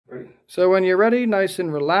So when you're ready, nice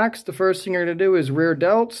and relaxed, the first thing you're going to do is rear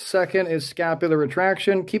delts. Second is scapular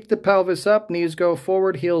retraction. Keep the pelvis up, knees go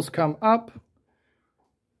forward, heels come up.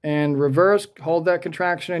 And reverse, hold that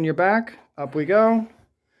contraction in your back. Up we go.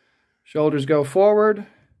 Shoulders go forward,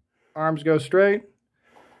 arms go straight,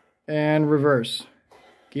 and reverse.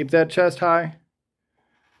 Keep that chest high.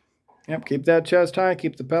 Yep, keep that chest high,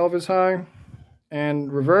 keep the pelvis high.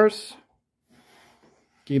 And reverse.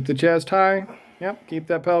 Keep the chest high. Yep, keep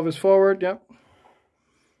that pelvis forward. Yep.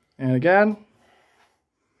 And again.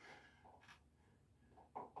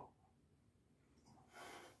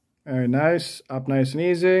 Very nice. Up nice and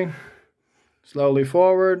easy. Slowly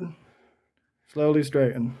forward. Slowly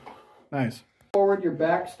straighten. Nice. Forward, your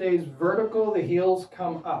back stays vertical, the heels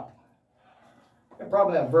come up. You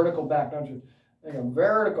probably have vertical back, don't you? There you go.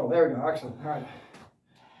 Vertical. There we go. Excellent. All right.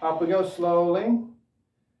 Up we go slowly.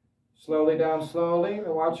 Slowly down, slowly. And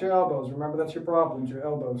watch your elbows. Remember, that's your problem, your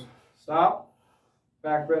elbows. Stop.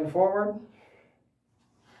 Back bend forward.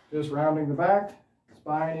 Just rounding the back.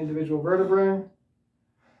 Spine, individual vertebrae.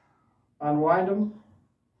 Unwind them.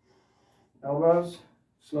 Elbows.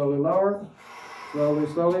 Slowly lower.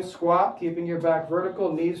 Slowly, slowly. Squat, keeping your back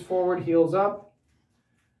vertical. Knees forward, heels up.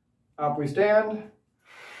 Up we stand.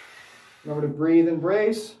 Remember to breathe and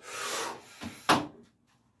brace.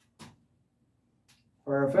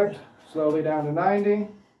 Perfect. Slowly down to 90.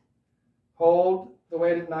 Hold the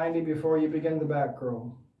weight at 90 before you begin the back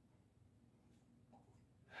curl.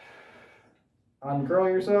 Uncurl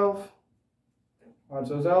yourself. Watch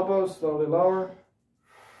those elbows. Slowly lower.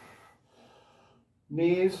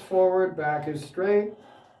 Knees forward. Back is straight.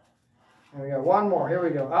 And we got one more. Here we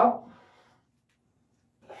go. Up.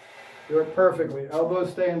 Do it perfectly.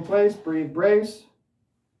 Elbows stay in place. Breathe, brace.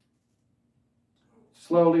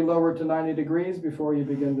 Slowly lower to 90 degrees before you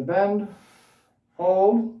begin to bend.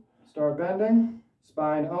 Hold. Start bending.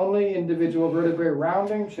 Spine only. Individual vertebrae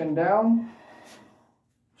rounding. Chin down.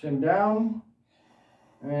 Chin down.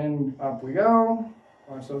 And up we go.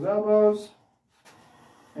 Watch those elbows.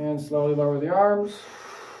 And slowly lower the arms.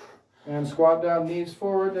 And squat down, knees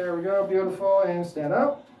forward. There we go. Beautiful. And stand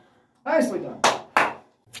up. Nicely done. All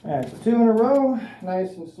right, so 2 in a row.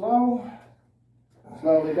 Nice and slow.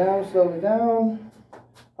 Slowly down, slowly down.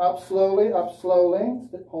 Up slowly, up slowly.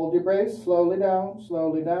 Hold your brace. Slowly down,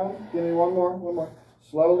 slowly down. Give me one more, one more.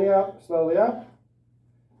 Slowly up, slowly up.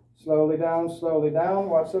 Slowly down, slowly down.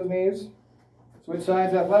 Watch those knees. Switch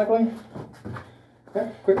sides athletically.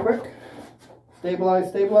 Okay, quick, quick. Stabilize,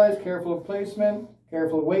 stabilize. Careful of placement.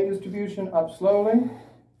 Careful of weight distribution. Up slowly.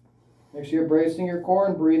 Make sure you're bracing your core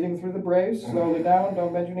and breathing through the brace. Slowly down.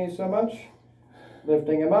 Don't bend your knees so much.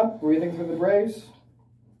 Lifting them up. Breathing through the brace.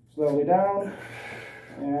 Slowly down.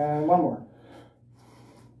 And one more.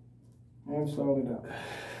 And slowly down.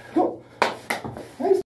 Cool. Nice.